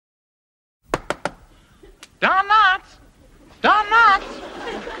Don Knotts. Don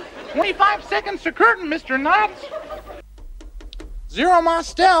Knotts. 25 seconds to curtain, Mr. Knotts. Zero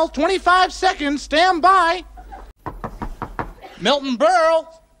Mostel, 25 seconds, stand by. Milton Berle,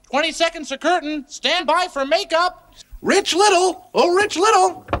 20 seconds to curtain, stand by for makeup. Rich Little, oh Rich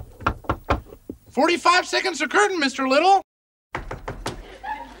Little. 45 seconds to curtain, Mr. Little.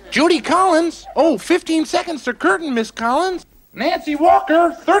 Judy Collins, oh, 15 seconds to curtain, Miss Collins. Nancy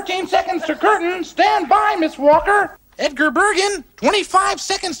Walker, 13 seconds to curtain, stand by, Miss Walker. Edgar Bergen, 25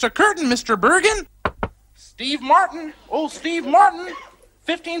 seconds to curtain, Mr. Bergen. Steve Martin, oh, Steve Martin,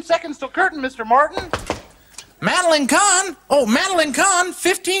 15 seconds to curtain, Mr. Martin. Madeline Kahn, oh, Madeline Kahn,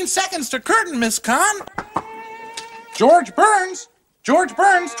 15 seconds to curtain, Miss Kahn. George Burns,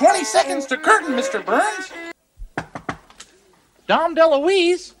 20 seconds to curtain, Mr. Burns. Dom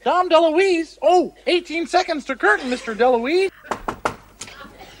DeLuise, oh, 18 seconds to curtain, Mr. DeLuise.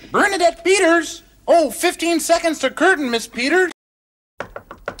 Bernadette Peters, oh, 15 seconds to curtain, Miss Peters.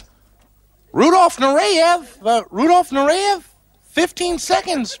 Rudolph Nureyev, 15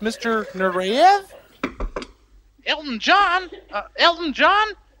 seconds, Mr. Nureyev. Elton John,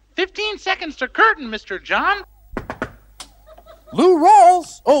 15 seconds to curtain, Mr. John. Lou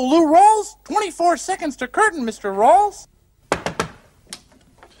Rawls, 24 seconds to curtain, Mr. Rawls.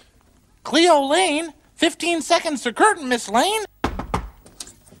 Cleo Lane, 15 seconds to curtain, Miss Lane.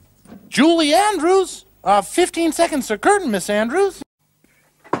 Julie Andrews, 15 seconds to curtain, Miss Andrews.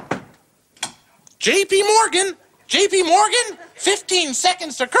 J.P. Morgan, 15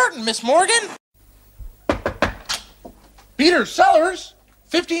 seconds to curtain, Miss Morgan. Peter Sellers,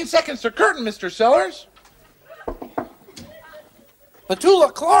 15 seconds to curtain, Mr. Sellers.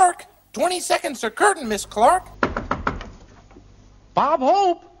 Petula Clark, 20 seconds to curtain, Miss Clark. Bob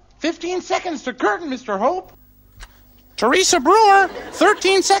Hope, 15 seconds to curtain, Mr. Hope. Teresa Brewer,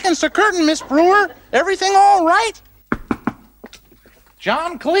 13 seconds to curtain, Miss Brewer. Everything all right?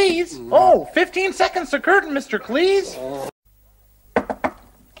 John Cleese, 15 seconds to curtain, Mr. Cleese.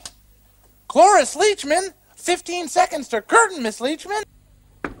 Cloris Leachman, 15 seconds to curtain, Miss Leachman.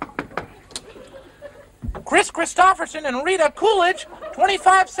 Chris Christopherson and Rita Coolidge,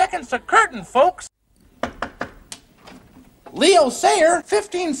 25 seconds to curtain, folks. Leo Sayer,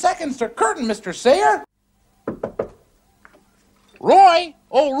 15 seconds to curtain, Mr. Sayer. Roy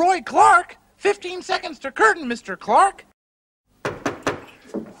Clark, 15 seconds to curtain, Mr. Clark.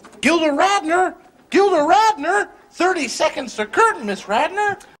 Gilda Radner, 30 seconds to curtain, Miss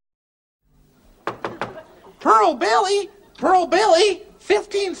Radner. Pearl Bailey,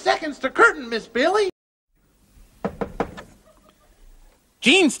 15 seconds to curtain, Miss Bailey.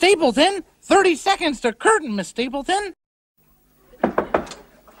 Gene Stapleton, 30 seconds to curtain, Miss Stapleton.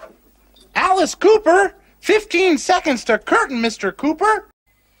 Alice Cooper, 15 seconds to curtain, Mr. Cooper.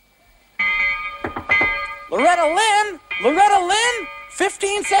 Loretta Lynn,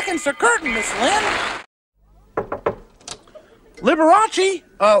 15 seconds to curtain, Miss Lynn. Liberace,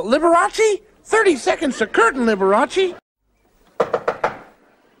 30 seconds to curtain, Liberace.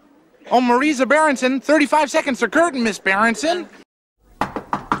 Oh, Marisa Berenson, 35 seconds to curtain, Miss Berenson.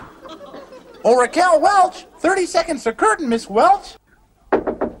 Oh, Raquel Welch, 30 seconds to curtain, Miss Welch.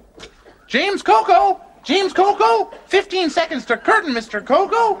 James Coco, 15 seconds to curtain, Mr.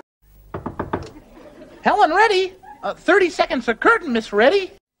 Coco. Helen Reddy, 30 seconds to curtain, Miss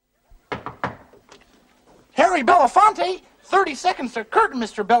Reddy. Harry Belafonte, 30 seconds to curtain,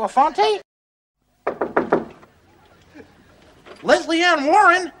 Mr. Belafonte. Leslie Ann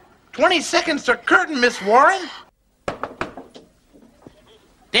Warren, 20 seconds to curtain, Miss Warren.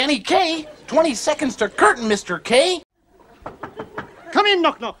 Danny Kaye, 20 seconds to curtain, Mr. Kaye. Come in,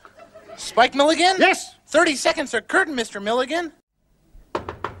 Knock Knock. Spike Milligan? Yes. 30 seconds to curtain, Mr. Milligan.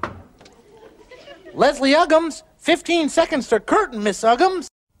 Leslie Uggams, 15 seconds to curtain, Miss Uggams.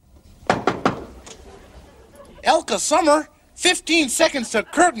 Elka Summer, 15 seconds to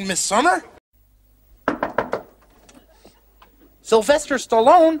curtain, Miss Summer. Sylvester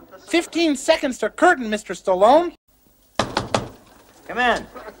Stallone, 15 seconds to curtain, Mr. Stallone. Come in.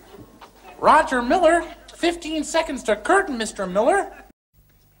 Roger Miller, 15 seconds to curtain, Mr. Miller.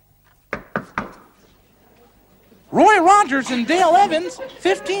 Roy Rogers and Dale Evans,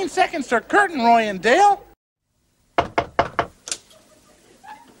 15 seconds to curtain, Roy and Dale.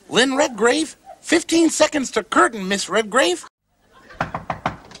 Lynn Redgrave, 15 seconds to curtain, Miss Redgrave.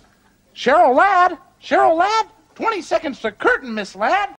 Cheryl Ladd, 20 seconds to curtain, Miss Ladd.